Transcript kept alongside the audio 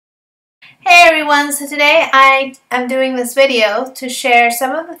Hey everyone, so today I am doing this video to share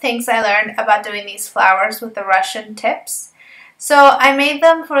some of the things I learned about doing these flowers with the Russian tips. So I made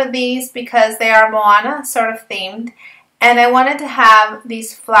them for these because they are Moana sort of themed, and I wanted to have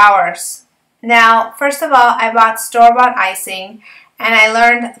these flowers. Now, first of all, I bought store-bought icing, and I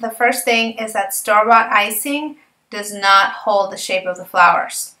learned the first thing is that store-bought icing does not hold the shape of the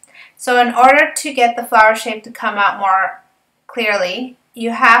flowers. So in order to get the flower shape to come out more clearly,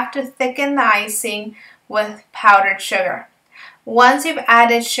 you have to thicken the icing with powdered sugar. Once you've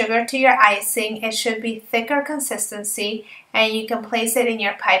added sugar to your icing, it should be thicker consistency and you can place it in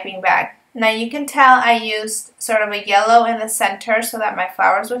your piping bag. Now you can tell I used sort of a yellow in the center so that my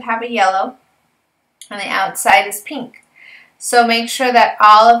flowers would have a yellow and the outside is pink. So make sure that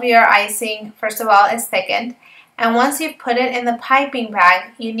all of your icing, first of all, is thickened. And once you've put it in the piping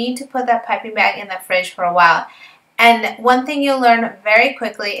bag, you need to put that piping bag in the fridge for a while. And one thing you'll learn very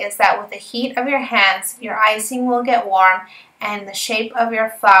quickly is that with the heat of your hands, your icing will get warm and the shape of your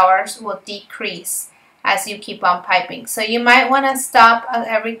flowers will decrease as you keep on piping. So you might want to stop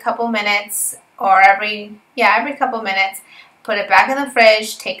every couple minutes or every couple minutes, put it back in the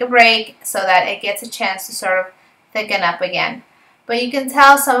fridge, take a break so that it gets a chance to sort of thicken up again. But you can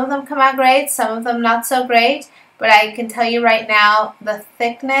tell some of them come out great, some of them not so great. But I can tell you right now, the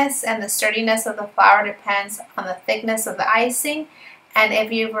thickness and the sturdiness of the flower depends on the thickness of the icing and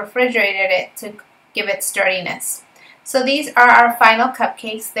if you've refrigerated it to give it sturdiness. So these are our final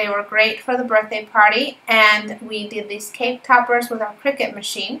cupcakes. They were great for the birthday party, and we did these cake toppers with our Cricut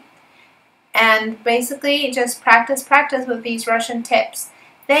machine. And basically just practice with these Russian tips.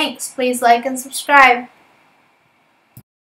 Thanks. Please like and subscribe.